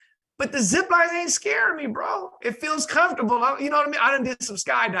But the zip line ain't scaring me, bro. It feels comfortable. You know what I mean? I done did some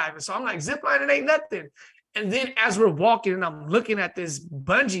skydiving. So I'm like, zip line, it ain't nothing. And then as we're walking and I'm looking at this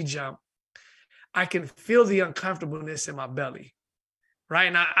bungee jump, I can feel the uncomfortableness in my belly. Right.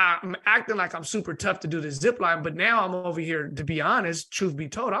 And I'm acting like I'm super tough to do this zip line, but now I'm over here, to be honest, truth be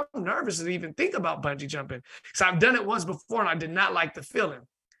told, I'm nervous to even think about bungee jumping. So I've done it once before and I did not like the feeling.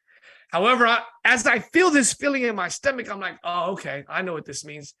 However, as I feel this feeling in my stomach, I'm like, oh, okay, I know what this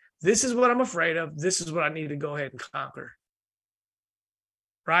means. This is what I'm afraid of. This is what I need to go ahead and conquer.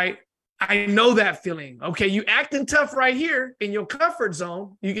 Right. I know that feeling. Okay, you acting tough right here in your comfort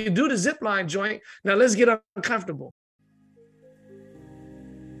zone. You can do the zip line joint. Now let's get uncomfortable.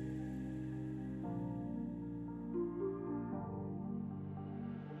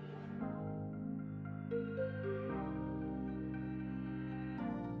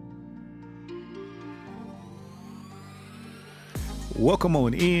 Welcome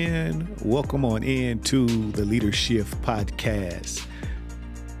on in to the Leadership Podcast.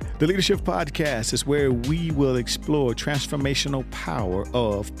 The Leadership Podcast is where we will explore transformational power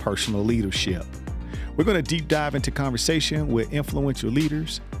of personal leadership. We're going to deep dive into conversation with influential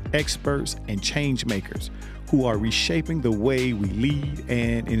leaders, experts, and change makers who are reshaping the way we lead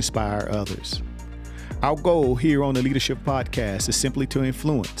and inspire others. Our goal here on the Leadership Podcast is simply to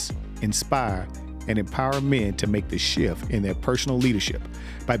influence, inspire, and empower men to make the shift in their personal leadership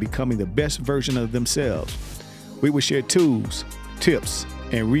by becoming the best version of themselves. We will share tools, tips,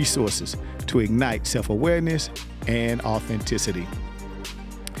 and resources to ignite self-awareness and authenticity.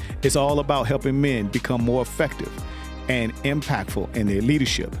 It's all about helping men become more effective and impactful in their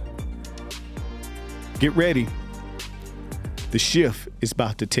leadership. Get ready. The shift is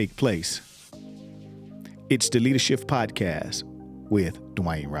about to take place. It's the Leadership Podcast with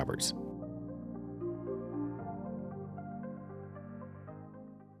Dwayne Roberts.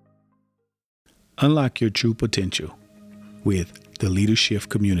 Unlock your true potential with the Leadership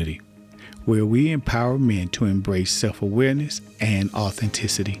Community, where we empower men to embrace self-awareness and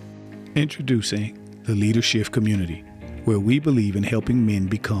authenticity. Introducing the Leadership Community, where we believe in helping men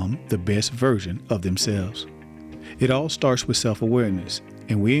become the best version of themselves. It all starts with self-awareness,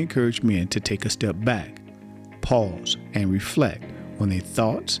 and we encourage men to take a step back, pause, and reflect on their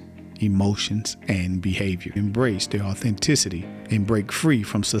thoughts, emotions, and behavior. Embrace their authenticity and break free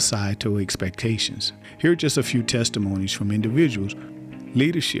from societal expectations. Here are just a few testimonies from individuals.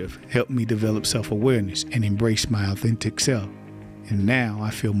 Leadership helped me develop self-awareness and embrace my authentic self. And now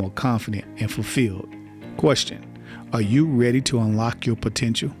I feel more confident and fulfilled. Question: are you ready to unlock your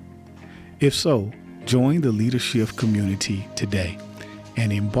potential? If so, join the Leadership Community today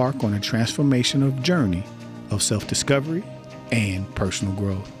and embark on a transformational journey of self-discovery and personal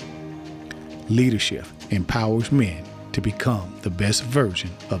growth. Leadership empowers men to become the best version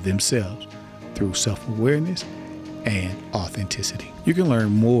of themselves through self-awareness and authenticity. You can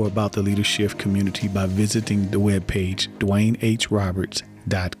learn more about the Leadership Community by visiting the webpage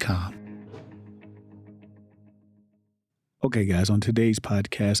DwayneHRoberts.com. Okay, guys, on today's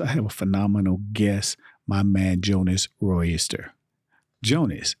podcast, I have a phenomenal guest, my man Jonas Royster.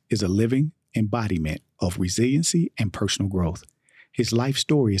 Jonas is a living embodiment of resiliency and personal growth. His life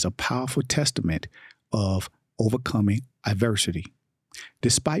story is a powerful testament of overcoming adversity.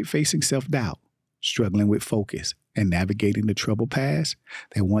 Despite facing self-doubt, struggling with focus, and navigating the troubled past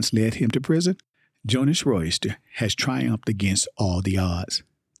that once led him to prison, Jonas Royster has triumphed against all the odds.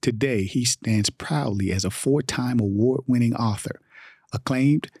 Today, he stands proudly as a 4-time award-winning author,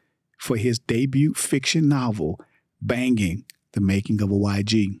 acclaimed for his debut fiction novel, Banging, The Making of a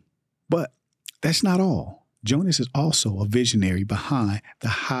YG. But that's not all. Jonas is also a visionary behind the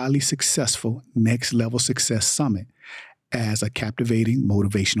highly successful Next Level Success Summit as a captivating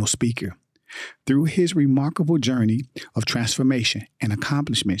motivational speaker. Through his remarkable journey of transformation and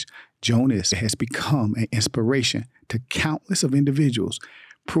accomplishments, Jonas has become an inspiration to countless of individuals,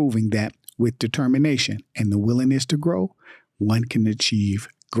 proving that with determination and the willingness to grow, one can achieve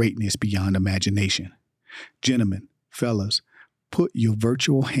greatness beyond imagination. Gentlemen, fellas, put your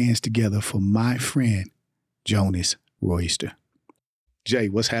virtual hands together for my friend, Jonas Royster. Jay,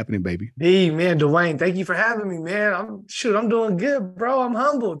 what's happening, baby? Hey, man, Dwayne, thank you for having me, man. I'm doing good, bro. I'm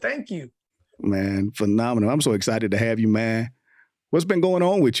humbled. Thank you. Man, phenomenal. I'm so excited to have you, man. What's been going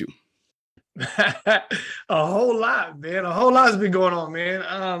on with you? A whole lot, man. A whole lot's been going on, man.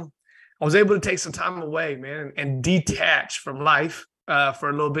 I was able to take some time away, man, and detach from life for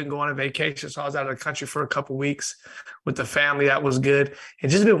a little bit and go on a vacation. So I was out of the country for a couple of weeks with the family. That was good.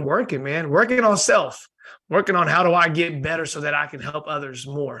 And just been working, man, working on self. Working on how do I get better so that I can help others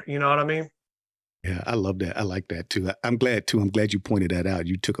more. You know what I mean? Yeah, I love that. I like that too. I'm glad too. I'm glad you pointed that out.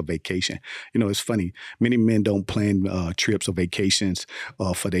 You took a vacation. You know, it's funny. Many men don't plan trips or vacations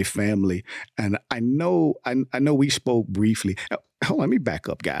for their family. And I know we spoke briefly. Hold on, let me back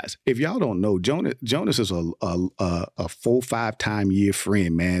up, guys. If y'all don't know, Jonas is a 4 5 time year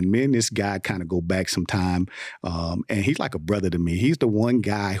friend, man. Me and this guy kind of go back some time, and he's like a brother to me. He's the one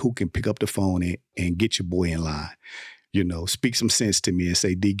guy who can pick up the phone and get your boy in line. You know, speak some sense to me and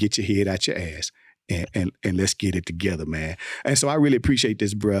say, D, get your head out your ass. And let's get it together, man. And so I really appreciate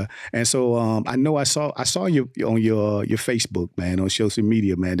this, bruh. And so I know I saw you on your Facebook, man, on social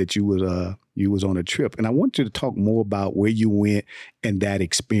media, man, that you was on a trip, and I want you to talk more about where you went and that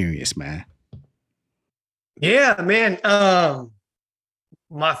experience, man. Yeah, man.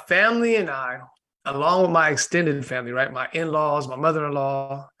 My family and I, along with my extended family, right? My in-laws, my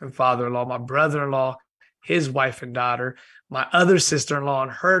mother-in-law and father-in-law, my brother-in-law, his wife and daughter, my other sister-in-law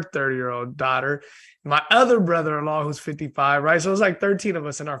and her 30-year-old daughter, my other brother-in-law who's 55, right? So it was like 13 of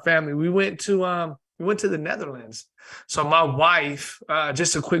us in our family. We went to the Netherlands. So my wife,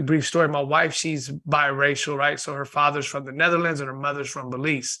 just a quick brief story. My wife, she's biracial, right? So her father's from the Netherlands and her mother's from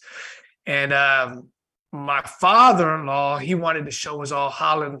Belize. And my father-in-law, he wanted to show us all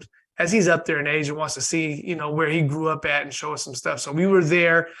Holland, as he's up there in Asia, wants to see, you know, where he grew up at and show us some stuff. So we were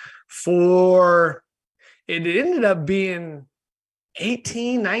there for, it ended up being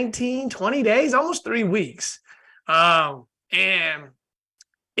 18, 19, 20 days, almost 3 weeks. And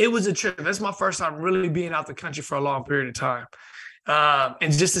it was a trip. That's my first time really being out the country for a long period of time.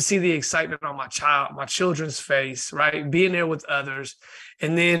 And just to see the excitement on my children's face, right? Being there with others.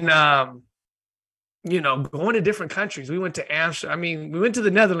 And then, you know, going to different countries. We went to Amsterdam. I mean, we went to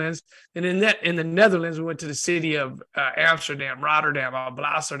the Netherlands, and in the Netherlands, we went to the city of Amsterdam, Rotterdam,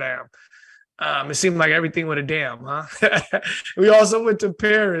 Alblasserdam. It seemed like everything with a dam, huh? We also went to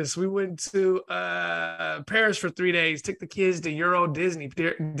Paris. We went to Paris for 3 days, took the kids to Euro Disney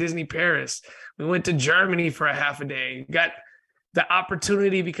Paris. We went to Germany for a half a day. Got the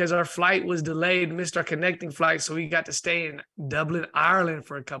opportunity because our flight was delayed, missed our connecting flight. So we got to stay in Dublin, Ireland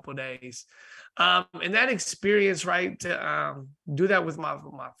for a couple of days. And that experience, right, to do that with my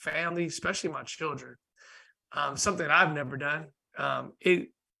family, especially my children, something I've never done.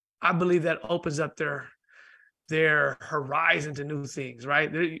 I believe that opens up their horizon to new things,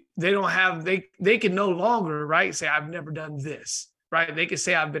 right? They can no longer, right, say, I've never done this, right? They can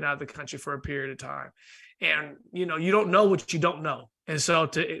say, I've been out of the country for a period of time. And, you know, you don't know what you don't know. And so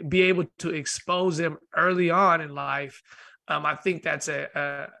to be able to expose them early on in life, I think that's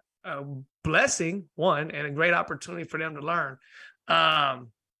a blessing, one, and a great opportunity for them to learn.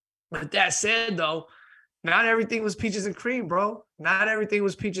 But that said, though, not everything was peaches and cream, bro. Not everything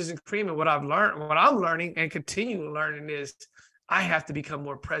was peaches and cream. And what I'm learning and continue learning is I have to become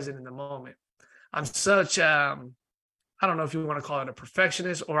more present in the moment. I'm such, I don't know if you want to call it a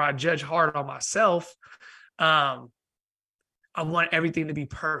perfectionist, or I judge hard on myself. I want everything to be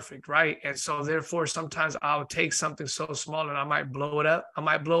perfect, right? And so therefore, sometimes I'll take something so small and I might blow it up. I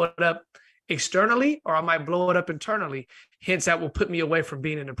might blow it up externally, or I might blow it up internally. Hence, that will put me away from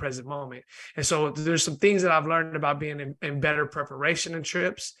being in the present moment. And so there's some things that I've learned about being in better preparation in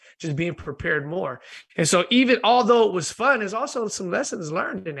trips, just being prepared more. And so even although it was fun, there's also some lessons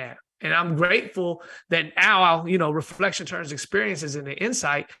learned in that. And I'm grateful that now, you know, reflection turns experiences into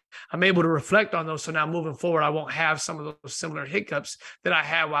insight. I'm able to reflect on those. So now moving forward, I won't have some of those similar hiccups that I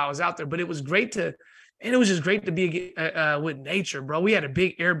had while I was out there. But it was great to be with nature, bro. We had a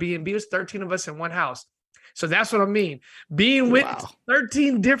big Airbnb. It was 13 of us in one house. So that's what I mean. Being with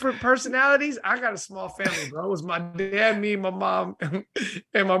 13 different personalities. I got a small family, bro. It was my dad, me, my mom,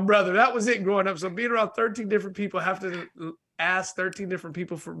 and my brother. That was it growing up. So being around 13 different people, have to ask 13 different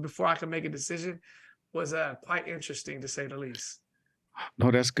people before I can make a decision was quite interesting, to say the least.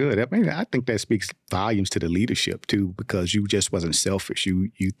 No, that's good. I mean, I think that speaks volumes to the leadership too, because you just wasn't selfish. You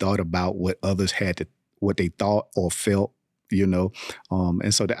thought about what others what they thought or felt, you know,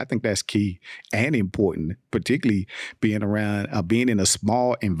 and so I think that's key and important, particularly being around, being in a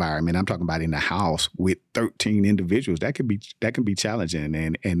small environment. I'm talking about in the house with 13 individuals. That can be challenging,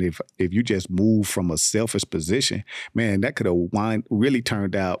 and if you just move from a selfish position, man, that could have really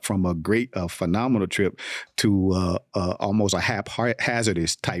turned out from a phenomenal trip to almost a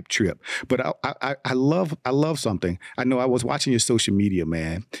haphazardous type trip. But I love something. I know I was watching your social media,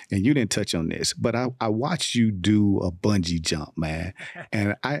 man, and you didn't touch on this, but I watched you do a bungee jump, man.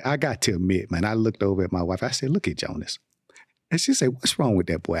 And I got to admit, man, I looked over at my wife. I said, look at Jonas. And she said, what's wrong with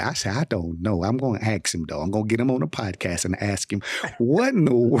that boy? I said, I don't know. I'm going to ask him, though. I'm going to get him on the podcast and ask him, what in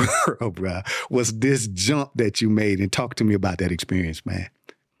the world, bro, was this jump that you made? And talk to me about that experience, man.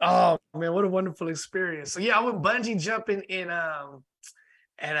 Oh man, what a wonderful experience. So yeah, I went bungee jumping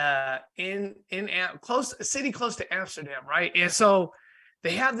close a city close to Amsterdam, right? And so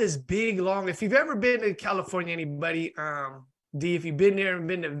they have this big long. If you've ever been to California, anybody, D, if you've been there and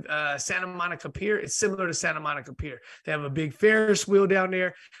been to Santa Monica Pier, it's similar to Santa Monica Pier. They have a big Ferris wheel down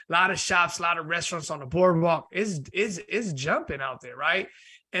there, a lot of shops, a lot of restaurants on the boardwalk. It's jumping out there, right?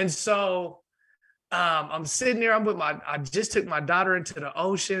 And so I'm sitting there. I just took my daughter into the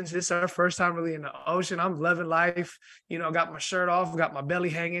oceans. This is her first time really in the ocean. I'm loving life. Got my shirt off, got my belly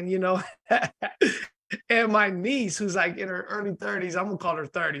hanging. And my niece, who's like in her early 30s, I'm gonna call her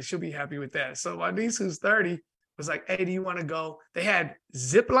 30. She'll be happy with that. So my niece, who's 30, was like, "Hey, do you want to go?" They had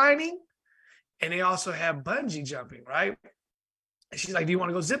zip lining and they also have bungee jumping, right? And she's like, "Do you want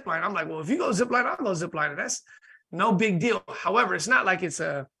to go zip line?" I'm like, "Well, if you go zip line, I'll go zip line. That's no big deal." However, it's not like it's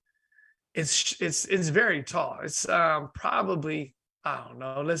very tall. It's probably, I don't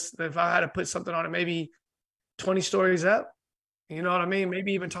know. If I had to put something on it, maybe 20 stories up. You know what I mean?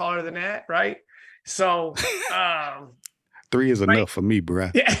 Maybe even taller than that, right? So 3 is right. enough for me,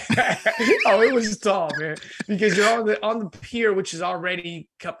 bruh. Yeah. Oh, it was tall, man. Because you're on the pier, which is already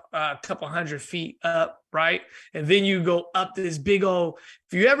a couple 100 feet up, right? And then you go up this big old.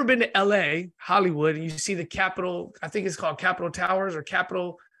 If you've ever been to LA, Hollywood, and you see the Capitol, I think it's called Capitol Towers or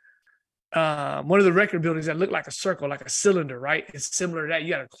Capitol. One of the record buildings that look like a circle, like a cylinder, right? It's similar to that. You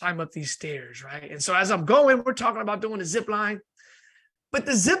got to climb up these stairs, right? And so as I'm going, we're talking about doing a zip line. But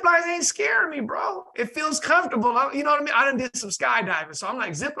the zip line ain't scaring me, bro. It feels comfortable. You know what I mean? I done did some skydiving. So I'm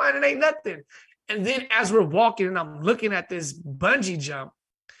like, zip line, it ain't nothing. And then as we're walking and I'm looking at this bungee jump,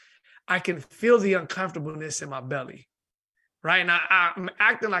 I can feel the uncomfortableness in my belly, right? And I'm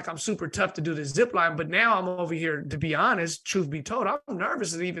acting like I'm super tough to do the zip line, but now I'm over here, to be honest, truth be told, I'm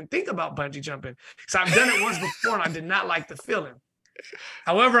nervous to even think about bungee jumping. So I've done it once before and I did not like the feeling.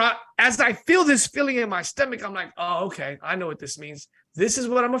 However, as I feel this feeling in my stomach, I'm like, oh, okay, I know what this means. This is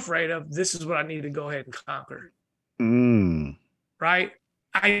what I'm afraid of. This is what I need to go ahead and conquer. Right?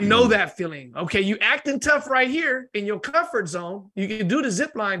 I know that feeling. Okay, you acting tough right here in your comfort zone. You can do the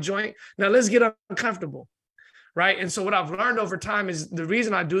zip line joint. Now let's get uncomfortable. Right? And so what I've learned over time is the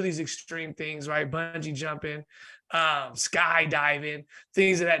reason I do these extreme things, right? Bungee jumping, skydiving,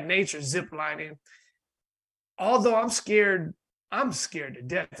 things of that nature, zip lining. Although I'm scared to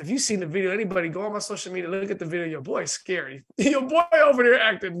death. If you've seen the video, anybody go on my social media, look at the video, your boy's scary. Your boy over there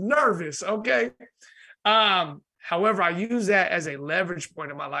acting nervous, okay? However, I use that as a leverage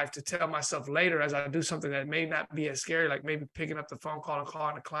point in my life to tell myself later as I do something that may not be as scary, like maybe picking up the phone call and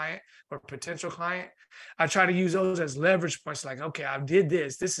calling a client or a potential client. I try to use those as leverage points, like, okay, I did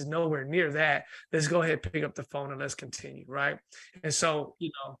this. This is nowhere near that. Let's go ahead, pick up the phone and let's continue, right? And so,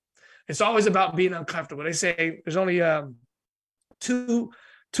 it's always about being uncomfortable. They say there's only two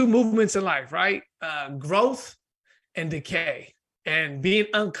movements in life, right? Growth and decay. And being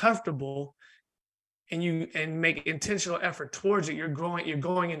uncomfortable and make intentional effort towards it, you're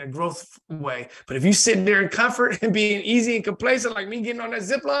going in a growth way. But if you sit there in comfort and being easy and complacent, like me getting on that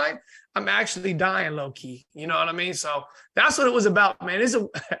zip line, I'm actually dying low key. You know what I mean? So that's what it was about, man.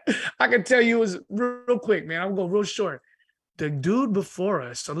 I can tell you it was real quick, man. I'm going to go real short. The dude before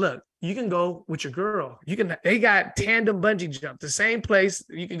us. So look, you can go with your girl. They got tandem bungee jump, the same place.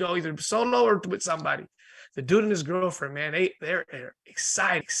 You can go either solo or with somebody. The dude and his girlfriend, man, they're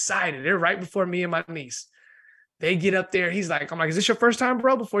excited. They're right before me and my niece. They get up there. I'm like, is this your first time,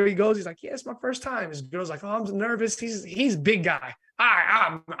 bro? Before he goes, he's like, yeah, it's my first time. His girl's like, oh, I'm nervous. He's big guy. All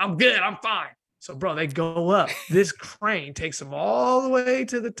right, I'm good. I'm fine. So, bro, they go up. This crane takes them all the way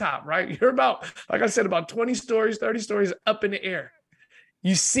to the top, right? You're about, like I said, about 20 stories, 30 stories up in the air.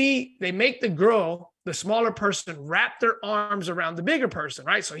 You see, they make the girl, the smaller person, wrap their arms around the bigger person,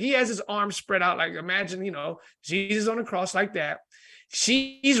 right? So he has his arms spread out, like imagine, Jesus on the cross like that.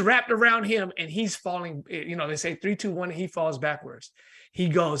 She's wrapped around him and he's falling, they say 3, 2, 1, and he falls backwards.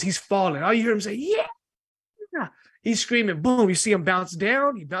 He's falling. All you hear him say, yeah. He's screaming, boom. You see him bounce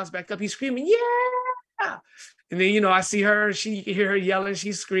down. He bounced back up. He's screaming, yeah. And then, I see her. You can hear her yelling.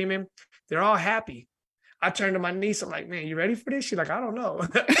 She's screaming. They're all happy. I turn to my niece. I'm like, man, you ready for this? She's like, I don't know. I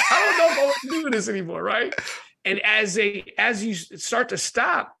don't know if I want to do this anymore, right? And as you start to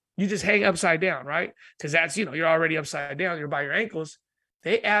stop, you just hang upside down, right? Because that's, you're already upside down. You're by your ankles.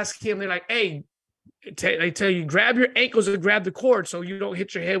 They ask him, they're like, hey, they tell you, grab your ankles and grab the cord so you don't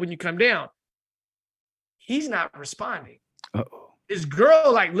hit your head when you come down. He's not responding. Uh-oh. His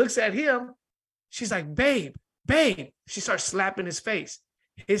girl looks at him. She's like, babe. She starts slapping his face.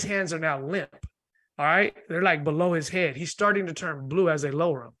 His hands are now limp. All right. They're below his head. He's starting to turn blue as they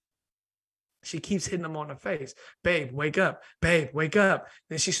lower him. She keeps hitting him on the face. Babe, wake up. Babe, wake up.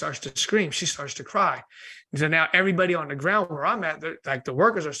 Then she starts to scream. She starts to cry. And so now everybody on the ground where I'm at, like the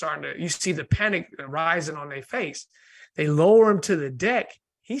workers are starting to, you see the panic rising on their face. They lower him to the deck.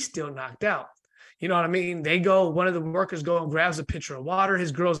 He's still knocked out. You know what I mean? They go, one of the workers go and grabs a pitcher of water.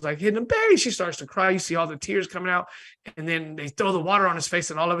 His girl's like hitting him, baby. She starts to cry. You see all the tears coming out. And then they throw the water on his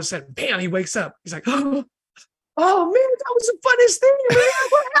face. And all of a sudden, bam, he wakes up. He's like, oh man, that was the funniest thing, man.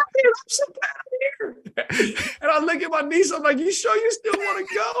 What happened? I'm so glad I'm here. And I look at my niece. I'm like, you sure you still want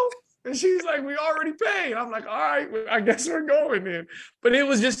to go? And she's like, we already paid. I'm like, all right, I guess we're going then. But it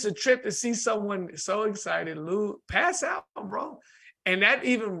was just a trip to see someone so excited, pass out, bro. And that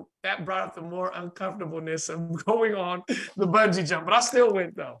brought up the more uncomfortableness of going on the bungee jump. But I still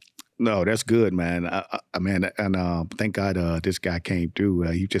went though. No, that's good, man. And thank God this guy came through.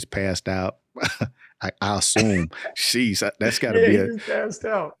 He just passed out. I assume. Sheesh, that's got to be passed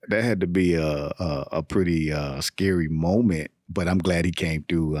out. That had to be a pretty scary moment. But I'm glad he came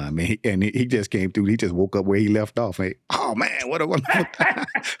through. I mean, he just came through. He just woke up where he left off. Like, oh man, what a wonderful time.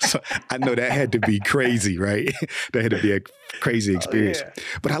 So I know that had to be crazy, right? That had to be a crazy experience. Oh, yeah.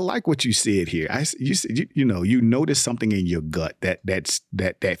 But I like what you said here. You noticed something in your gut,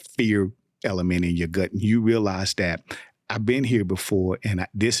 that fear element in your gut, and you realize that I've been here before, and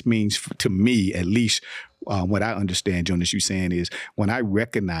this means to me, at least, what I understand, Jonas, you saying is when I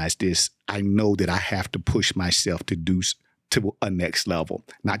recognize this, I know that I have to push myself to do to a next level,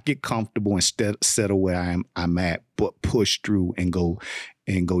 not get comfortable and settle where I'm at, but push through and go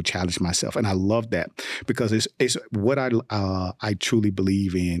challenge myself. And I love that because it's what I truly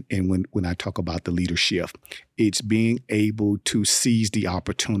believe in. And when I talk about the leadership, it's being able to seize the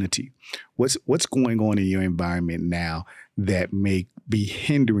opportunity. What's going on in your environment now that may be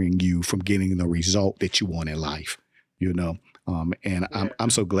hindering you from getting the result that you want in life, you know? And yeah. I'm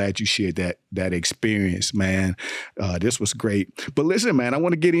so glad you shared that experience, man. This was great. But listen, man, I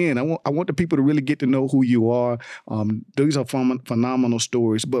want to get in. I want the people to really get to know who you are. These are phenomenal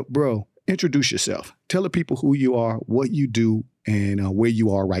stories. But bro, introduce yourself. Tell the people who you are, what you do, and where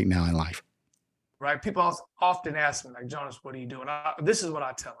you are right now in life. Right. People often ask me, like, Jonas, what are you doing? This is what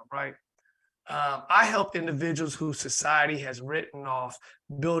I tell them, right? I help individuals who society has written off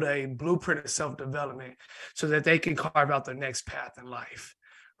build a blueprint of self-development so that they can carve out their next path in life,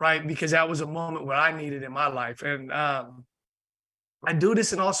 right? Because that was a moment where I needed in my life. And I do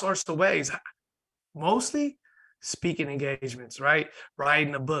this in all sorts of ways, mostly speaking engagements, right?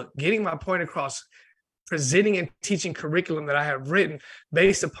 Writing a book, getting my point across, presenting and teaching curriculum that I have written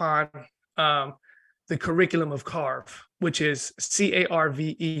based upon the curriculum of CARVE, which is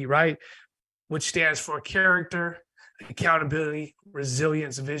CARVE, right? Which stands for character, accountability,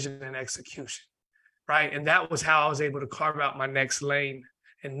 resilience, vision, and execution, right? And that was how I was able to carve out my next lane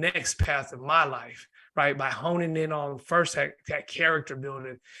and next path of my life, right? By honing in on first that character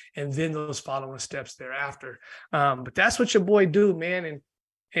building and then those following steps thereafter. But that's what your boy do, man. And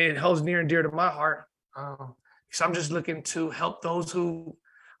it holds near and dear to my heart. So I'm just looking to help those who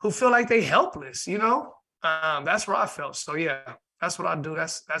feel like they helpless, you know? That's where I felt. So yeah, that's what I do.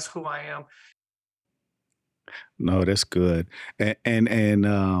 That's who I am. No, that's good. And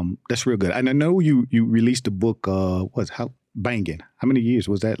that's real good. And I know you released a book, Banging. How many years?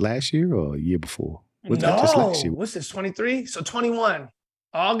 Was that last year or a year before? Was that just last year? What's this, 23? So 21.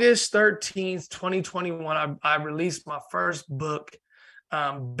 August 13th, 2021, I released my first book,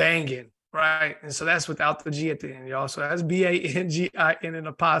 Banging, right? And so that's without the G at the end, y'all. So that's BANGIN an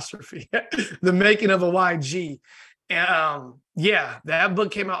apostrophe, the making of a YG. And yeah, that book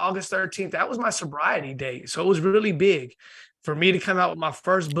came out August 13th. That was my sobriety date. So it was really big for me to come out with my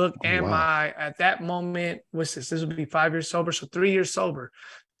first book and at that moment, what's this? This would be 5 years sober. So 3 years sober.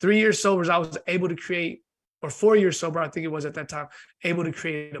 3 years sober, I was able to create, or 4 years sober, I think it was at that time, able to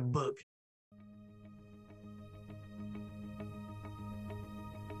create a book.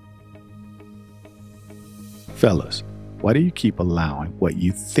 Fellas, why do you keep allowing what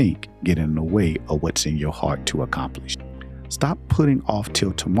you think get in the way of what's in your heart to accomplish? Stop putting off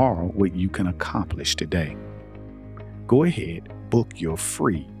till tomorrow what you can accomplish today. Go ahead, book your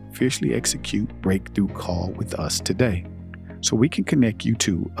free Fiercely Execute Breakthrough call with us today so we can connect you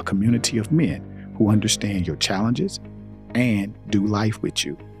to a community of men who understand your challenges and do life with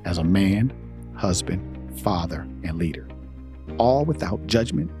you as a man, husband, father, and leader, all without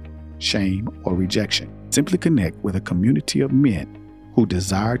judgment, shame, or rejection. Simply connect with a community of men who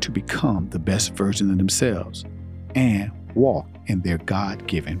desire to become the best version of themselves and walk in their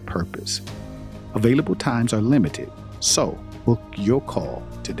God-given purpose. Available times are limited, so book your call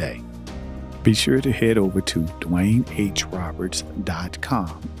today. Be sure to head over to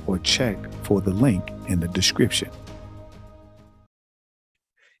DwayneHRoberts.com or check for the link in the description.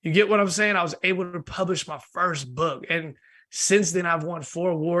 You get what I'm saying? I was able to publish my first book. And since then, I've won 4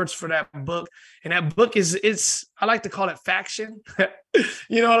 awards for that book. And that book I like to call it faction.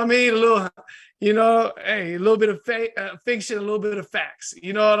 You know what I mean? A little, a little bit of fiction, a little bit of facts.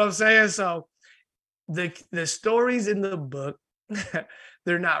 You know what I'm saying? So the stories in the book,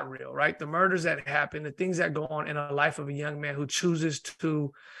 they're not real, right? The murders that happen, the things that go on in a life of a young man who chooses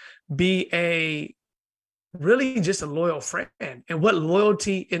to be really just a loyal friend, and what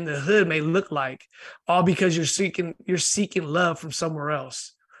loyalty in the hood may look like, all because you're seeking love from somewhere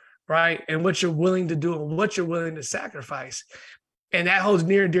else, right? And what you're willing to do and what you're willing to sacrifice. And that holds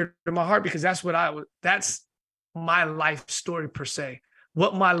near and dear to my heart, because that's my life story per se.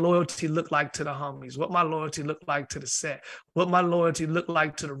 What my loyalty looked like to the homies, what my loyalty looked like to the set, what my loyalty looked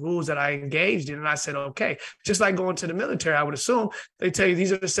like to the rules that I engaged in. And I said, okay, just like going to the military, I would assume they tell you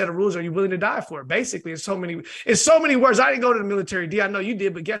these are the set of rules. Are you willing to die for it? Basically, in so many words. I didn't go to the military, D. I know you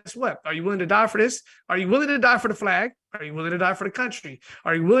did, but guess what? Are you willing to die for this? Are you willing to die for the flag? Are you willing to die for the country?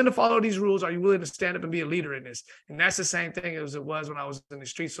 Are you willing to follow these rules? Are you willing to stand up and be a leader in this? And that's the same thing as it was when I was in the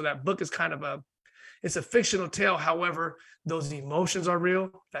streets. So that book is kind of it's a fictional tale. However, those emotions are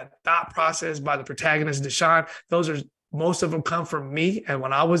real. That thought process by the protagonist, Deshaun, most of them come from me. And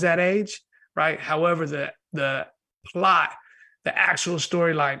when I was that age, right? However, the plot, the actual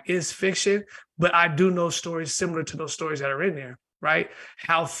storyline is fiction, but I do know stories similar to those stories that are in there, right?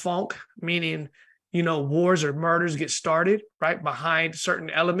 How funk, meaning, wars or murders get started, right? Behind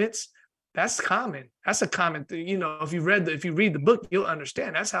certain elements. That's common. That's a common thing. If you read the book, you'll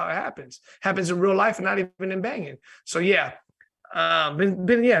understand. That's how it happens. Happens in real life and not even in banging. So yeah,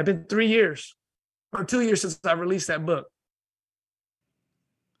 been 3 years or 2 years since I released that book.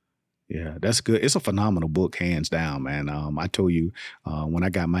 Yeah, that's good. It's a phenomenal book, hands down, man. I told you when I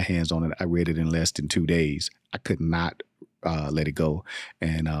got my hands on it, I read it in less than 2 days. I could not let it go.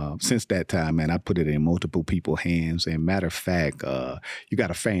 And since that time, man, I put it in multiple people's hands. And matter of fact, you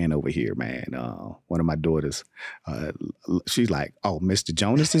got a fan over here, man. One of my daughters, she's like, "Oh, Mr.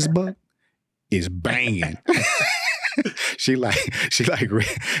 Jonas's book is banging." She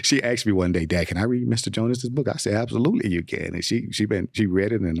asked me one day, "Dad, can I read Mr. Jonas's book?" I said, "Absolutely, you can." And she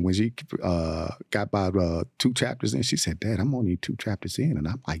read it, and when she got about 2 chapters in, she said, "Dad, I'm only 2 chapters in," and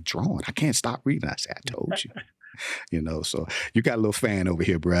I'm like drawn. I can't stop reading. I said, "I told you." So you got a little fan over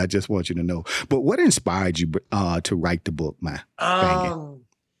here, bro. I just want you to know. But what inspired you to write the book, man?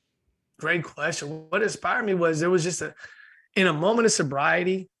 Great question. What inspired me was there was just in a moment of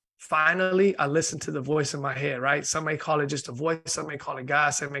sobriety, finally, I listened to the voice in my head, right? Some may call it just a voice. Some may call it God.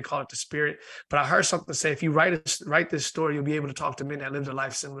 Some may call it the spirit. But I heard something say, if you write this story, you'll be able to talk to men that lived a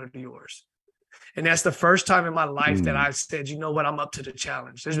life similar to yours. And that's the first time in my life that I said, you know what, I'm up to the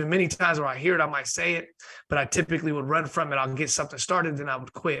challenge. There's been many times where I hear it, I might say it, but I typically would run from it. I'll get something started, then I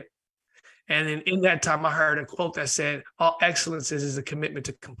would quit. And then in that time, I heard a quote that said, all excellence is a commitment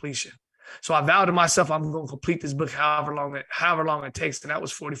to completion. So I vowed to myself, I'm going to complete this book however long it takes. And that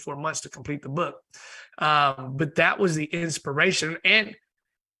was 44 months to complete the book. But that was the inspiration. And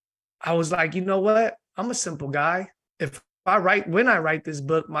I was like, you know what? I'm a simple guy. When I write this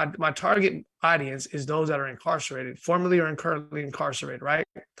book, my target audience is those that are incarcerated, formerly or currently incarcerated, right?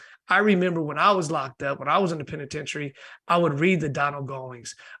 I remember when I was locked up, when I was in the penitentiary, I would read the Donald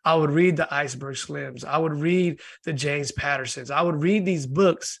Goings. I would read the Iceberg Slims. I would read the James Pattersons. I would read these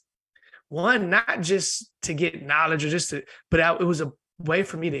books, one, not just to get knowledge but it was a way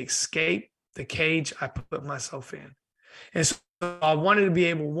for me to escape the cage I put myself in. And so I wanted to be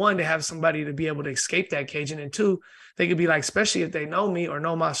able, one, to have somebody to be able to escape that cage. And then 2, they could be like, especially if they know me or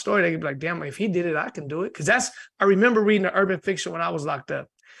know my story, they could be like, damn, if he did it, I can do it. Because I remember reading the urban fiction when I was locked up.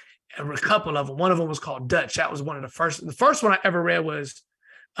 And a couple of them. One of them was called Dutch. That was one of the first. The first one I ever read was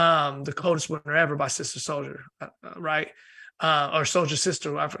The Coldest Winter Ever by Sister Soldier, right? Or Soldier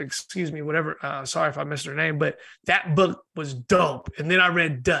Sister, excuse me, whatever. Sorry if I missed her name, but that book was dope. And then I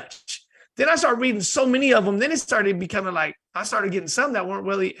read Dutch. Then I started reading so many of them. Then it started becoming like, I started getting some that weren't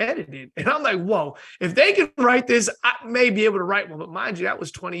really edited. And I'm like, whoa, if they can write this, I may be able to write one. But mind you, that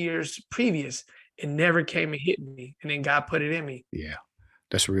was 20 years previous. It never came and hit me. And then God put it in me. Yeah,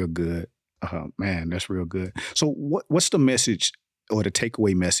 that's real good. Man, that's real good. So what's the message or the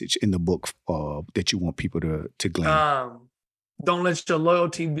takeaway message in the book that you want people to glean? Don't let your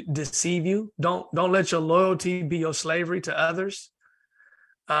loyalty deceive you. Don't let your loyalty be your slavery to others.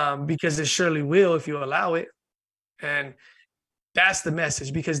 Because it surely will if you allow it. And that's the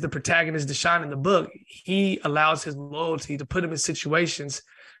message, because the protagonist, Deshaun, in the book, he allows his loyalty to put him in situations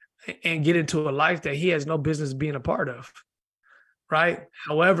and get into a life that he has no business being a part of. Right.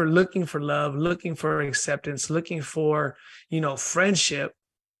 However, looking for love, looking for acceptance, looking for, friendship,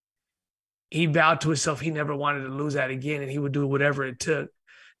 he vowed to himself he never wanted to lose that again, and he would do whatever it took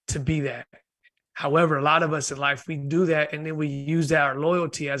to be that. However, a lot of us in life, we do that, and then we use that our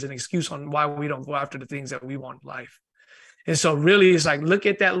loyalty as an excuse on why we don't go after the things that we want in life. And so really, it's like, look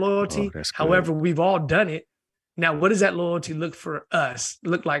at that loyalty. Oh, that's good. However, we've all done it. Now, what does that loyalty look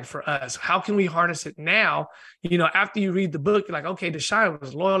like for us? How can we harness it now? After you read the book, you're like, okay, Deshaun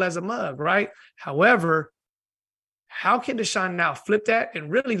was loyal as a mug, right? However, how can Deshaun now flip that and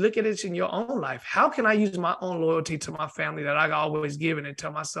really look at it in your own life? How can I use my own loyalty to my family that I always give and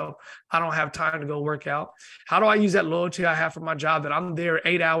tell myself I don't have time to go work out? How do I use that loyalty I have for my job that I'm there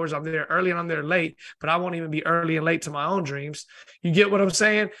 8 hours, I'm there early and I'm there late, but I won't even be early and late to my own dreams? You get what I'm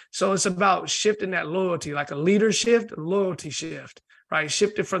saying? So it's about shifting that loyalty, like a leader shift, a loyalty shift, right?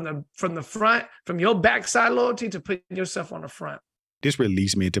 Shift it from the front, from your backside loyalty to putting yourself on the front. This really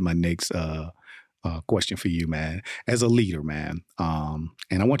leads me into my next question for you, man. As a leader, man, and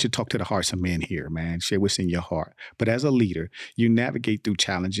I want you to talk to the hearts of men here, man. Share what's in your heart. But as a leader, you navigate through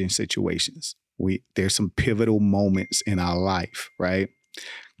challenging situations. There's some pivotal moments in our life, right?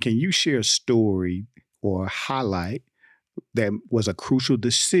 Can you share a story or highlight that was a crucial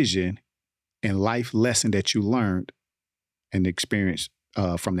decision and life lesson that you learned and experienced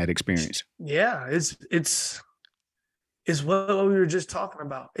from that experience? Yeah, it's what we were just talking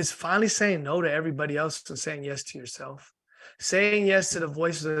about. It's finally saying no to everybody else and saying yes to yourself. Saying yes to the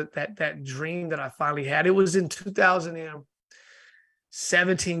voice of that dream that I finally had. It was in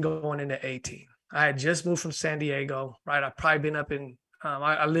 2017 going into 18. I had just moved from San Diego, right? I've probably been up in,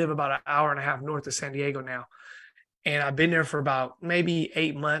 I live about an hour and a half north of San Diego now. And I've been there for about maybe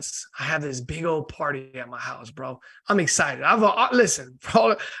 8 months. I have this big old party at my house, bro. I'm excited. Listen,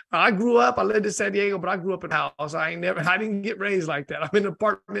 bro, I grew up, I lived in San Diego, but I grew up in a house. I didn't get raised like that. I'm in an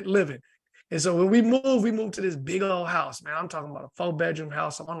apartment living. And so when we moved to this big old house, man. I'm talking about a 4-bedroom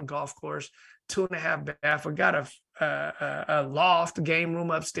house. I'm on a golf course, 2.5 bath. We got a loft, a game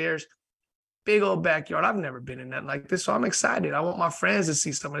room upstairs. Big old backyard. I've never been in nothing like this. So I'm excited. I want my friends to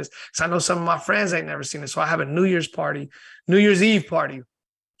see some of this. So I know some of my friends ain't never seen it. So I have a New Year's Eve party.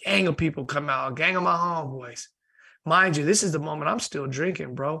 Gang of people come out, a gang of my homeboys. Mind you, this is the moment I'm still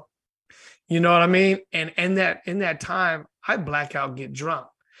drinking, bro. You know what I mean? And in that time, I blackout, get drunk.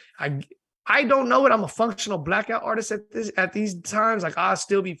 I don't know it. I'm a functional blackout artist at these times. Like, I'll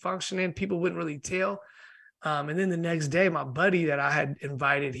still be functioning. People wouldn't really tell. And then the next day, my buddy that I had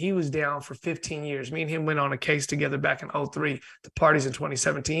invited, he was down for 15 years. Me and him went on a case together back in 2003. The party's in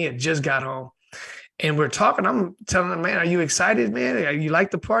 2017. He had just got home. And we're talking. I'm telling him, man, are you excited, man? You like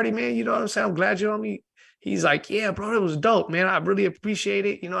the party, man? You know what I'm saying? I'm glad you're on me. He's like, yeah, bro, it was dope, man. I really appreciate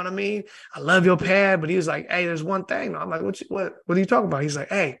it. You know what I mean? I love your pad. But he was like, hey, there's one thing. I'm like, what are you talking about? He's like,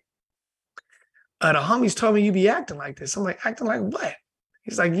 hey, the homies told me you be acting like this. I'm like, acting like what?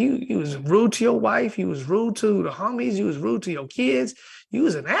 He's like, you was rude to your wife. You was rude to the homies. You was rude to your kids. You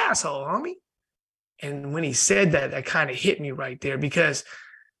was an asshole, homie. And when he said that, that kind of hit me right there, because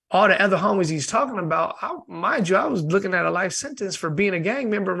all the other homies he's talking about, mind you, I was looking at a life sentence for being a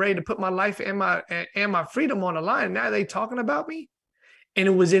gang member, ready to put my life and my freedom on the line. Now they talking about me. And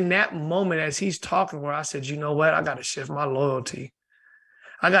it was in that moment as he's talking where I said, you know what? I got to shift my loyalty.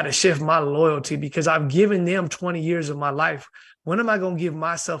 I got to shift my loyalty because I've given them 20 years of my life. When am I going to give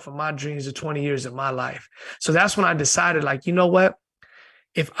myself and my dreams the 20 years of my life? So that's when I decided, like, you know what?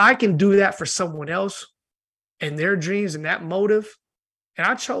 If I can do that for someone else and their dreams and that motive, and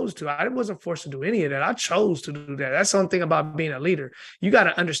I chose to, I wasn't forced to do any of that. I chose to do that. That's the one thing about being a leader. You got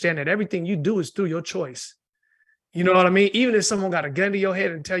to understand that everything you do is through your choice. You know what I mean? Even if someone got a gun to your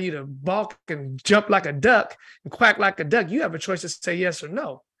head and tell you to balk and jump like a duck and quack like a duck, you have a choice to say yes or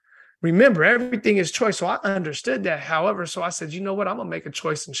no. Remember, everything is choice. So I understood that. However, so I said, you know what? I'm going to make a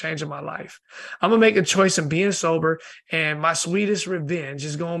choice in changing my life. I'm going to make a choice in being sober. And my sweetest revenge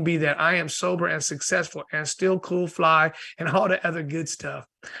is going to be that I am sober and successful and still cool, fly, and all the other good stuff.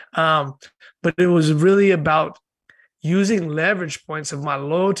 But it was really about using leverage points of my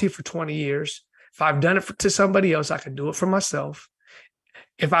loyalty for 20 years. If I've done it to somebody else, I can do it for myself.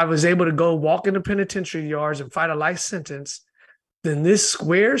 If I was able to go walk in the penitentiary yards and fight a life sentence, then this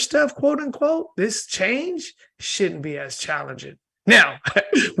square stuff, quote unquote, this change shouldn't be as challenging. Now,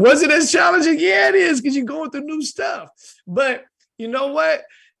 was it as challenging? Yeah, it is, because you're going through new stuff. But you know what?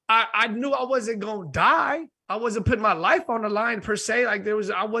 I knew I wasn't going to die. I wasn't putting my life on the line per se. Like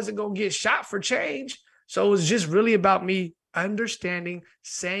I wasn't going to get shot for change. So it was just really about me understanding,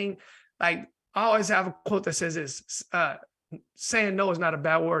 saying, like, I always have a quote that says this, saying no is not a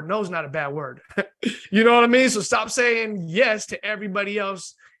bad word. No is not a bad word. You know what I mean? So stop saying yes to everybody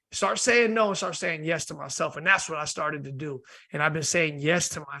else. Start saying no and start saying yes to myself. And that's what I started to do. And I've been saying yes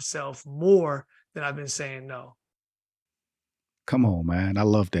to myself more than I've been saying no. Come on, man. I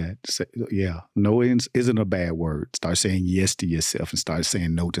love that. Yeah, no isn't a bad word. Start saying yes to yourself and start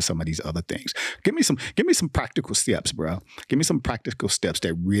saying no to some of these other things. Give me some practical steps, bro. Give me some practical steps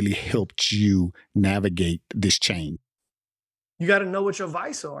that really helped you navigate this change. You got to know what your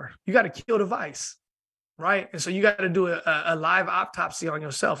vices are. You got to kill the vice, right? And so you got to do a live autopsy on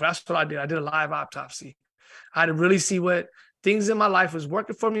yourself. That's what I did. I did a live autopsy. I had to really see what things in my life was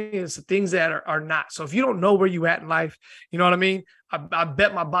working for me and some things that are not. So if you don't know where you at in life, you know what I mean? I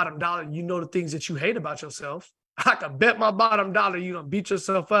bet my bottom dollar, you know the things that you hate about yourself. I can bet my bottom dollar you don't beat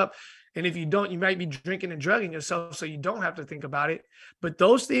yourself up. And if you don't, you might be drinking and drugging yourself so you don't have to think about it. But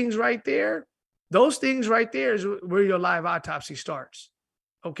those things right there is where your live autopsy starts.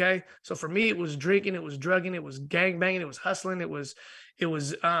 Okay. So for me, it was drinking, it was drugging, it was gang banging, it was hustling, it was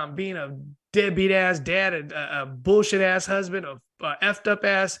being a deadbeat ass dad, a bullshit ass husband, a effed up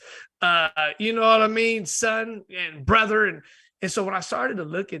ass, you know what I mean, son and brother. And so when I started to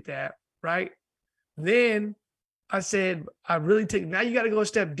look at that, right, then I said, now you got to go a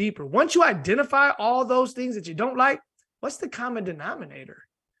step deeper. Once you identify all those things that you don't like, what's the common denominator?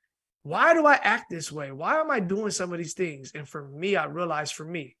 Why do I act this way? Why am I doing some of these things? And for me, I realized for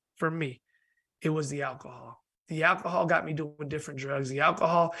me, it was the alcohol. The alcohol got me doing different drugs. The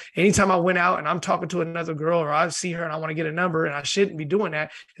alcohol, anytime I went out and I'm talking to another girl or I see her and I want to get a number and I shouldn't be doing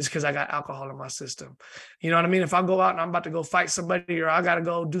that, is because I got alcohol in my system. You know what I mean? If I go out and I'm about to go fight somebody or I got to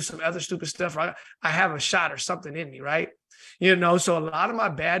go do some other stupid stuff, or I have a shot or something in me, right? You know, so a lot of my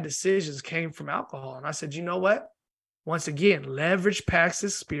bad decisions came from alcohol. And I said, you know what? Once again, leverage past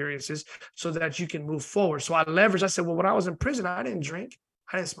experiences so that you can move forward. So I said, well, when I was in prison, I didn't drink.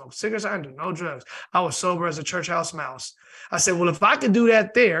 I didn't smoke cigarettes. I didn't do no drugs. I was sober as a church house mouse. I said, well, if I could do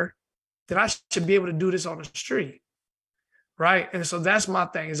that there, then I should be able to do this on the street. Right. And so that's my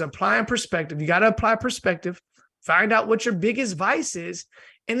thing, is applying perspective. You got to apply perspective, find out what your biggest vice is,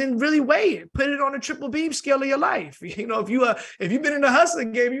 and then really weigh it. Put it on a triple beam scale of your life. You know, if you've been in the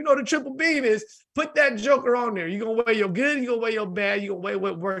hustling game, you know the triple beam is. Put that joker on there. You're gonna weigh your good, you're gonna weigh your bad, you're gonna weigh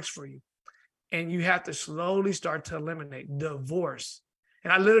what works for you. And you have to slowly start to eliminate divorce.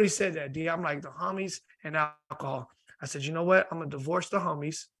 And I literally said that, D. I'm like, the homies and alcohol. I said, you know what? I'm gonna divorce the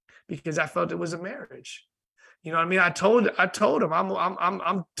homies because I felt it was a marriage. You know what I mean? I told him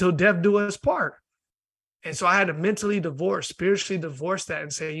I'm till death do us part. And so I had to mentally spiritually divorce that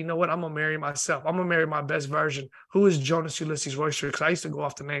and say, you know what? I'm going to marry myself. I'm going to marry my best version. Who is Jonas Ulysses Royster? Because I used to go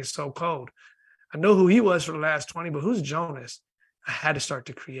off the name So Cold. I know who he was for the last 20, but who's Jonas? I had to start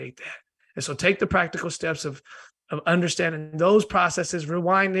to create that. And so take the practical steps of understanding those processes,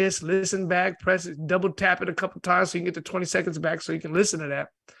 rewind this, listen back, press it, double tap it a couple of times so you can get the 20 seconds back so you can listen to that.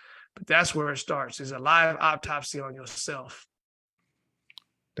 But that's where it starts, is a live autopsy on yourself.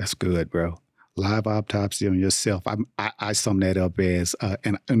 That's good, bro. Live autopsy on yourself. I sum that up as,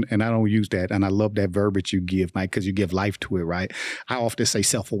 and I don't use that, and I love that verbiage you give, Mike, because you give life to it, right? I often say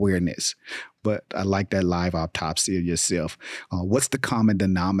self-awareness, but I like that live autopsy of yourself. What's the common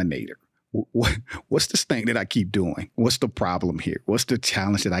denominator? What's this thing that I keep doing? What's the problem here? What's the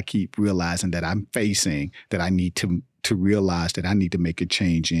challenge that I keep realizing that I'm facing that I need to realize that I need to make a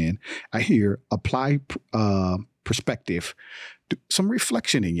change in? I hear apply perspective. Some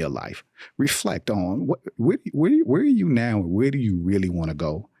reflection in your life. Reflect on where are you now and where do you really want to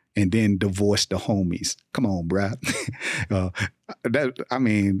go? And then divorce the homies. Come on, bruh.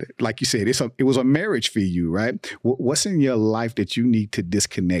 Like you said, it was a marriage for you, right? What's in your life that you need to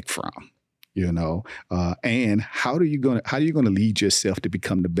disconnect from? You know, and how are you gonna lead yourself to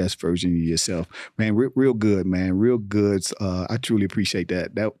become the best version of yourself, man? Real good, man. Real good. I truly appreciate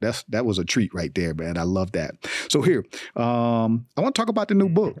that. That was a treat right there, man. I love that. So here, I want to talk about the new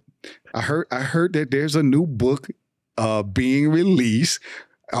book. I heard that there's a new book being released.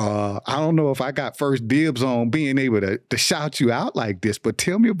 I don't know if I got first dibs on being able to shout you out like this, but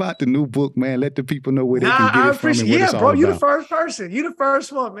tell me about the new book, man. Let the people know where they can get it from and what it's all about. You the first person. You the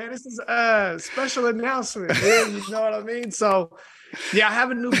first one, man. This is a special announcement. Yeah, you know what I mean? So, yeah, I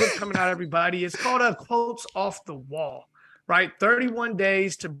have a new book coming out, everybody. It's called Quotes Off the Wall, right? 31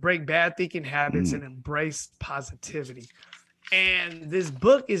 Days to Break Bad Thinking Habits and Embrace Positivity. And this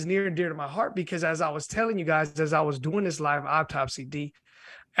book is near and dear to my heart because as I was telling you guys, as I was doing this live autopsy, D,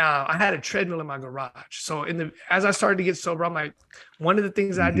 I had a treadmill in my garage. So as I started to get sober, I'm like, one of the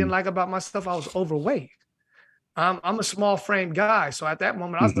things that I didn't like about myself, I was overweight. I'm a small frame guy. So at that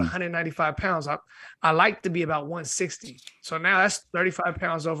moment, I was 195 pounds. I like to be about 160. So now that's 35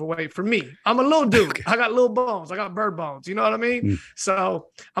 pounds overweight for me. I'm a little dude. Okay. I got little bones. I got bird bones. You know what I mean? So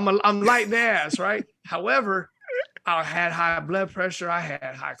I'm light in the ass, right? However, I had high blood pressure. I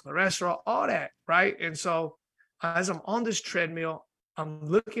had high cholesterol, all that, right? And so as I'm on this treadmill, I'm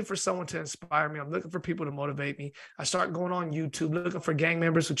looking for someone to inspire me. I'm looking for people to motivate me. I start going on YouTube, looking for gang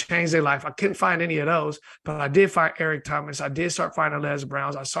members who changed their life. I couldn't find any of those, but I did find Eric Thomas. I did start finding Les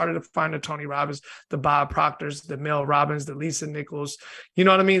Browns. I started to find the Tony Robbins, the Bob Proctors, the Mel Robbins, the Lisa Nichols. You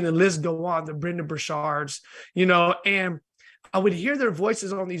know what I mean? The list go on, the Brenda Burchards, you know, and I would hear their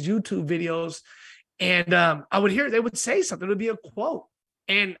voices on these YouTube videos, and I would hear they would say something. It would be a quote.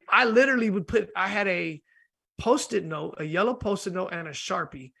 And I literally would I had a Post-it note, a yellow Post-it note and a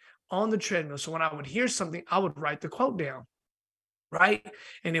Sharpie on the treadmill. So when I would hear something, I would write the quote down, right?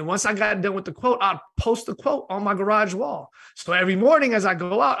 And then once I got done with the quote, I'd post the quote on my garage wall. So every morning as I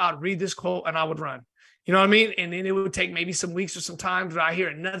go out, I'd read this quote and I would run. You know what I mean? And then it would take maybe some weeks or some time that I hear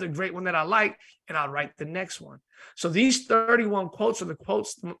another great one that I like, and I'll write the next one. So these 31 quotes are the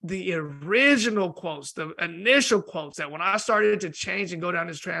quotes, the original quotes, the initial quotes that when I started to change and go down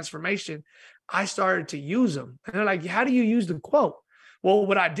this transformation, I started to use them. And they're like, how do you use the quote? Well,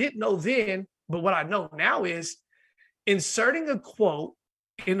 what I didn't know then, but what I know now is inserting a quote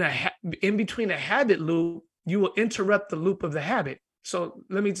in between a habit loop, you will interrupt the loop of the habit. So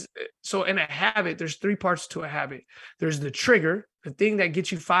in a habit, there's 3 parts to a habit. There's the trigger, the thing that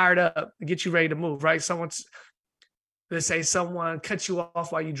gets you fired up, gets you ready to move, right? Let's say someone cuts you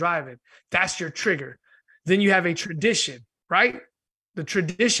off while you're driving. That's your trigger. Then you have a tradition, right? The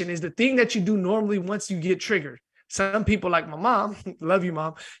tradition is the thing that you do normally once you get triggered. Some people like my mom, love you,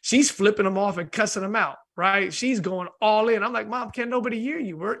 Mom. She's flipping them off and cussing them out, right? She's going all in. I'm like, Mom, can't nobody hear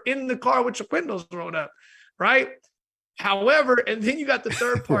you? We're in the car with your windows rolled up, right? However, and then you got the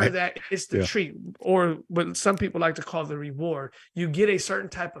third part of that, it's the treat, or what some people like to call the reward. You get a certain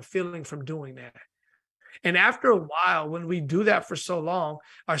type of feeling from doing that. And after a while, when we do that for so long,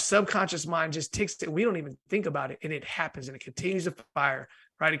 our subconscious mind just takes it. We don't even think about it. And it happens and it continues to fire,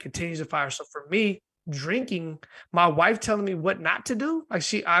 right? It continues to fire. So for me, drinking, my wife telling me what not to do, I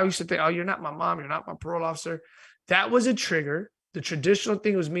used to think, oh, you're not my mom. You're not my parole officer. That was a trigger. The traditional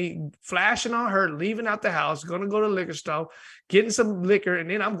thing was me flashing on her, leaving out the house, going to go to the liquor store, getting some liquor, and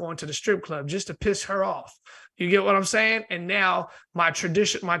then I'm going to the strip club just to piss her off. You get what I'm saying? And now my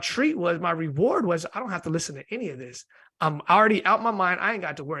reward was, I don't have to listen to any of this. I'm already out my mind. I ain't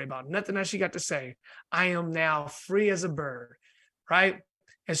got to worry about nothing that she got to say. I am now free as a bird, right?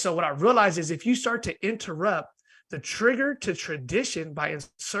 And so what I realized is if you start to interrupt the trigger to tradition by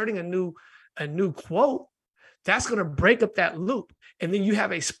inserting a new quote, that's going to break up that loop. And then you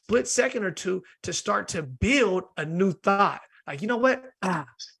have a split second or two to start to build a new thought. Like, you know what?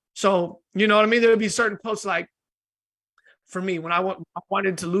 So, you know what I mean? There would be certain quotes like, for me, when I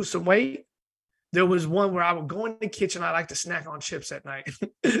wanted to lose some weight, there was one where I would go in the kitchen. I like to snack on chips at night,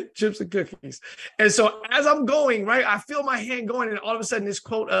 chips and cookies. And so as I'm going, right, I feel my hand going, and all of a sudden this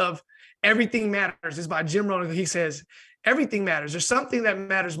quote of everything matters is by Jim Rohn. He says, everything matters. There's something that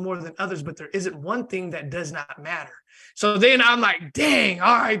matters more than others, but there isn't one thing that does not matter. So then I'm like, dang,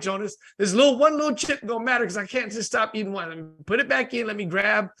 all right, Jonas, this one little chip gonna matter because I can't just stop eating one. Let me put it back in. Let me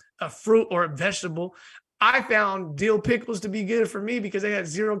grab a fruit or a vegetable. I found dill pickles to be good for me because they had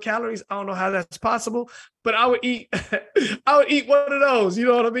 0 calories. I don't know how that's possible, but I would eat one of those. You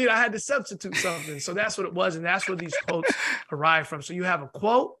know what I mean? I had to substitute something. So that's what it was. And that's where these quotes arrive from. So you have a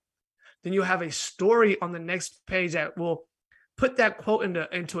quote, then you have a story on the next page that will put that quote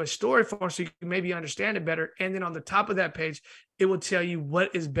into a story form so you can maybe understand it better. And then on the top of that page, it will tell you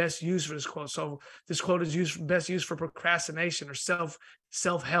what is best used for this quote. So this quote is best used for procrastination or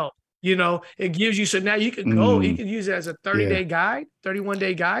self-help. You know, it gives you, so now you can go, you can use it as a 30-day guide,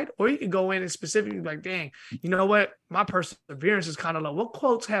 31-day guide, or you can go in and specifically be like, dang, you know what? My perseverance is kind of low. What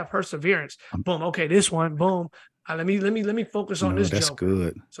quotes have perseverance? Boom. Okay. This one, boom. Let me focus on this. That's Joker.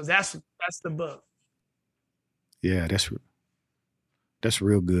 good. So that's the book. Yeah, that's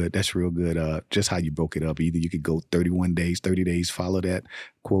real good. That's real good. Just how you broke it up. Either you could go 31 days, 30 days, follow that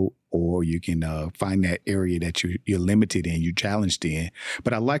quote, or you can find that area that you're limited in, you're challenged in.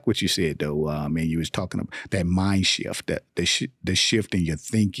 But I like what you said, though. And you was talking about that mind shift, that the shift in your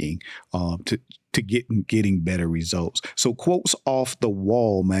thinking to getting better results. So quotes off the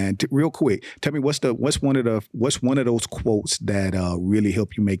wall, man. Real quick, tell me what's one of those quotes that really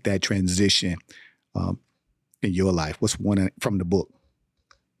help you make that transition in your life? What's one from the book?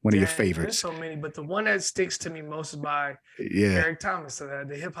 One of your favorites? There's so many, but the one that sticks to me most is by Eric Thomas, the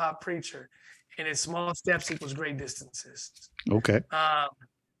hip hop preacher. and it's small steps equals great distances. Okay.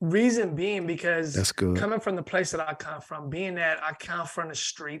 Reason being because That's good. coming from the place that I come from, being that I come from the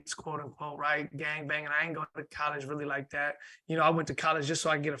streets, quote unquote, right? Gang banging. I ain't going to college really like that. You know, I went to college just so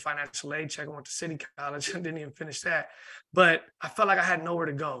I could get a financial aid check. I went to city college and didn't even finish that. But I felt like I had nowhere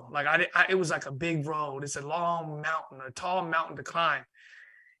to go. Like it was like a big road. It's a long mountain, a tall mountain to climb.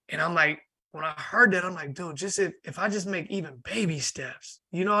 And I'm like, when I heard that, I'm like, dude, just if I just make even baby steps,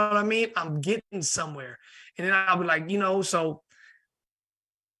 you know what I mean? I'm getting somewhere. And then I'll be like, you know, so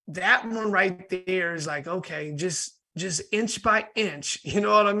that one right there is like, okay, just inch by inch, you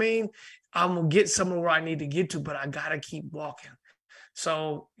know what I mean? I'm gonna get somewhere where I need to get to, but I gotta keep walking.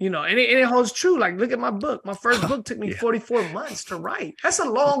 So, you know, and it holds true. Like, look at my book. My first book took me 44 months to write. That's a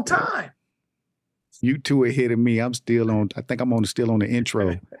long time. You two ahead of me. I'm still on, I think I'm still on the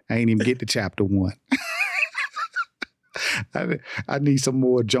intro. I ain't even get to chapter 1. I need some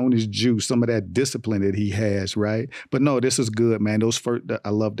more Jonas juice, some of that discipline that he has, right? But no, this is good, man. Those first, I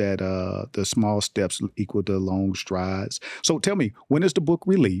love that the small steps equal to long strides. So tell me, when is the book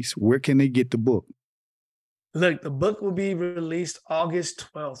released? Where can they get the book? Look, the book will be released August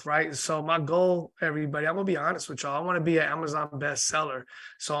 12th, right? So my goal, everybody, I'm going to be honest with y'all. I want to be an Amazon bestseller.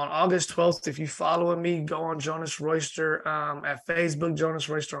 So on August 12th, if you following me, go on Jonas Royster at Facebook, Jonas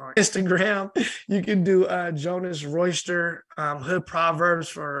Royster on Instagram. You can do Jonas Royster Hood Proverbs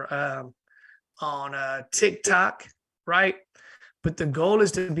for on TikTok, right? But the goal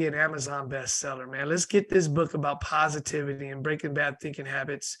is to be an Amazon bestseller, man. Let's get this book about positivity and breaking bad thinking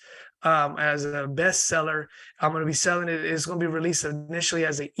habits as a bestseller. I'm going to be selling it. It's going to be released initially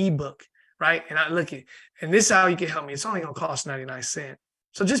as an ebook, right? And I look at, and this is how you can help me. It's only going to cost 99 cents.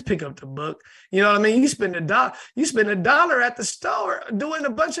 So just pick up the book. You know what I mean? You spend $1 at the store doing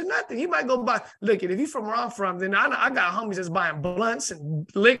a bunch of nothing. You might go buy, look, if you from where I'm from, then I got homies that's buying blunts and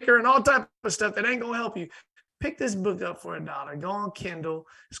liquor and all type of stuff that ain't going to help you. Pick this book up for $1. Go on Kindle.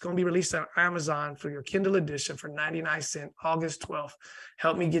 It's going to be released on Amazon for your Kindle edition for 99 cents, August 12th.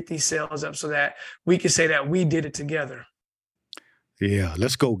 Help me get these sales up so that we can say that we did it together. Yeah,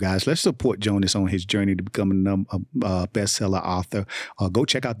 let's go, guys. Let's support Jonas on his journey to becoming a bestseller author. Go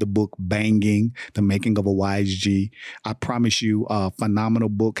check out the book, Banging, The Making of a Wise G. I promise you, a phenomenal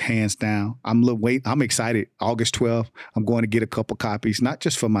book, hands down. I'm excited. August 12th, I'm going to get a couple copies, not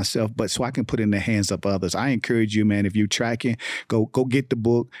just for myself, but so I can put it in the hands of others. I encourage you, man, if you're tracking, go get the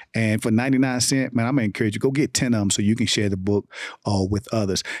book. And for 99 cents, man, I'm going to encourage you, go get 10 of them so you can share the book with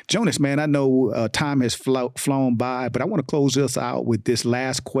others. Jonas, man, I know time has flown by, but I want to close this out with this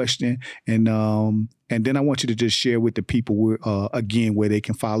last question, and then I want you to just share with the people again where they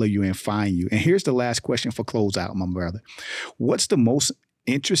can follow you and find you. And here's the last question for closeout, my brother. What's the most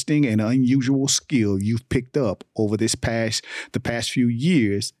interesting and unusual skill you've picked up over the past few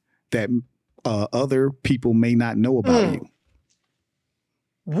years that other people may not know about you?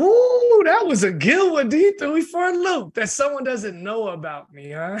 Woo, that was a good one. You threw me for a loop that someone doesn't know about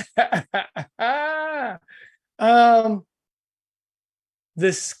me, huh?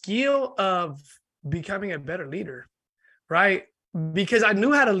 The skill of becoming a better leader, right? Because I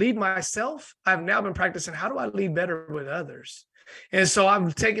knew how to lead myself. I've now been practicing how do I lead better with others? And so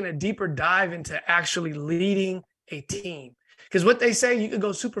I've taken a deeper dive into actually leading a team. Because what they say, you can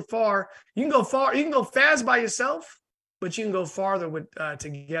go super far. You can go far. You can go fast by yourself, but you can go farther with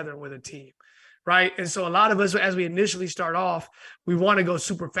together with a team. Right. And so a lot of us, as we initially start off, we want to go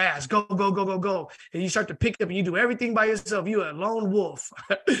super fast, go. And you start to pick up and you do everything by yourself. You're a lone wolf.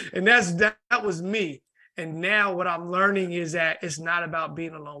 And that was me. And now what I'm learning is that it's not about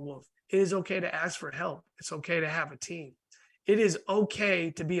being a lone wolf. It is okay to ask for help. It's okay to have a team. It is okay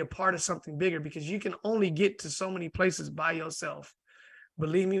to be a part of something bigger because you can only get to so many places by yourself.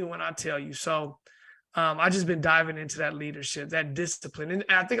 Believe me when I tell you. So I just been diving into that leadership, that discipline. And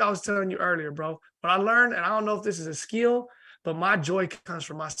I think I was telling you earlier, bro, what I learned, and I don't know if this is a skill, but my joy comes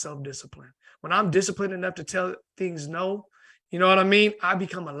from my self-discipline. When I'm disciplined enough to tell things no, you know what I mean? I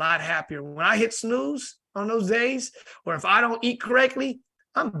become a lot happier. When I hit snooze on those days, or if I don't eat correctly,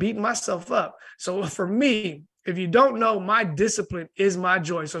 I'm beating myself up. So for me, if you don't know, my discipline is my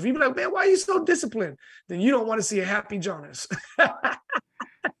joy. So if you be like, man, why are you so disciplined? Then you don't want to see a happy Jonas.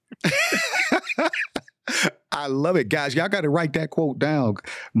 I love it, guys. Y'all got to write that quote down.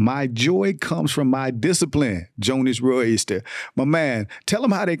 My joy comes from my discipline. Jonas Royster, my man. Tell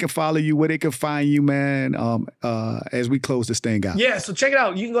them how they can follow you, where they can find you, man. As we close this thing out. Yeah, so check it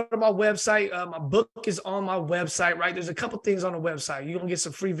out. You can go to my website. My book is on my website, right? There's a couple things on the website. You're gonna get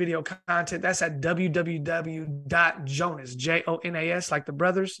some free video content. That's at www.jonas, Jonas, like the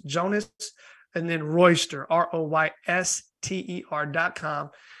brothers, Jonas, and then Royster, Royster.com.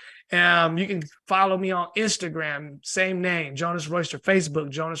 You can follow me on Instagram, same name, Jonas Royster, Facebook,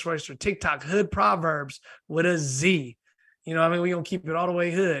 Jonas Royster, TikTok, Hood Proverbs with a Z. You know what I mean? We're going to keep it all the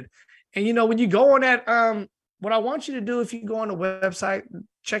way hood. And, you know, when you go on that, what I want you to do, if you go on the website,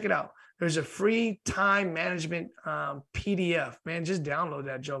 check it out. There's a free time management PDF, man. Just download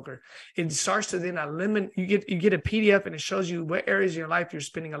that joker. It starts to then eliminate. You get a PDF and it shows you what areas of your life you're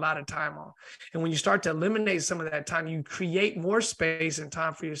spending a lot of time on. And when you start to eliminate some of that time, you create more space and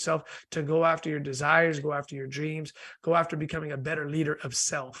time for yourself to go after your desires, go after your dreams, go after becoming a better leader of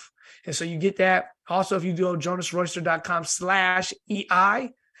self. And so you get that. Also, if you go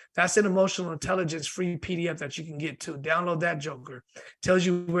jonasroyster.com/EI, that's an emotional intelligence free PDF that you can get to. Download that joker. Tells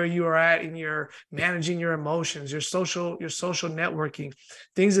you where you are at in your managing your emotions, your social networking,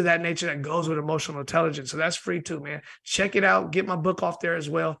 things of that nature that goes with emotional intelligence. So that's free too, man. Check it out. Get my book off there as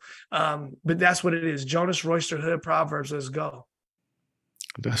well. But that's what it is. Jonas Royster, Hood Proverbs. Let's go.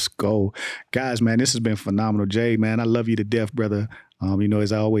 Let's go. Guys, man, this has been phenomenal. Jay, man, I love you to death, brother. You know,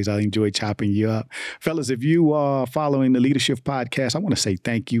 as always, I enjoy chopping you up. Fellas, if you are following the Leadership Podcast, I want to say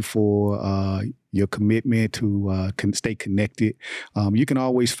thank you for your commitment to stay connected. You can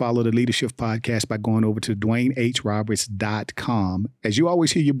always follow the Leadership Podcast by going over to DwayneHRoberts.com. As you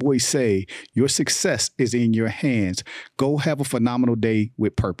always hear your boys say, your success is in your hands. Go have a phenomenal day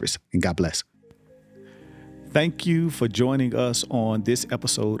with purpose, and God bless. Thank you for joining us on this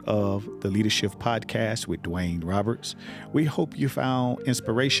episode of the Leadership Podcast with Dwayne Roberts. We hope you found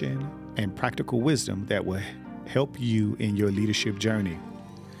inspiration and practical wisdom that will help you in your leadership journey.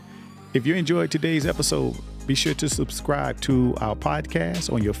 If you enjoyed today's episode, be sure to subscribe to our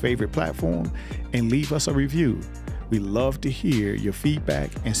podcast on your favorite platform and leave us a review. We love to hear your feedback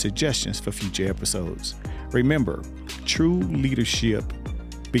and suggestions for future episodes. Remember, true leadership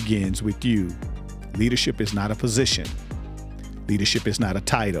begins with you. Leadership is not a position. Leadership is not a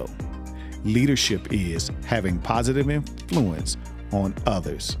title. Leadership is having positive influence on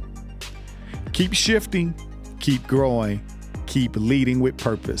others. Keep shifting, keep growing, keep leading with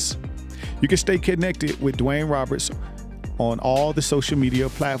purpose. You can stay connected with Dwayne Roberts on all the social media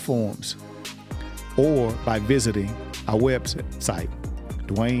platforms or by visiting our website,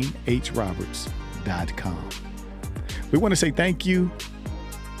 DwayneHRoberts.com. We want to say thank you.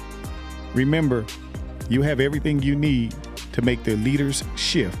 Remember, you have everything you need to make the leaders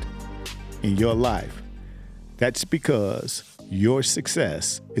shift in your life. That's because your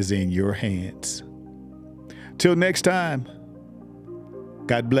success is in your hands. Till next time,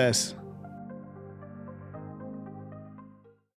 God bless.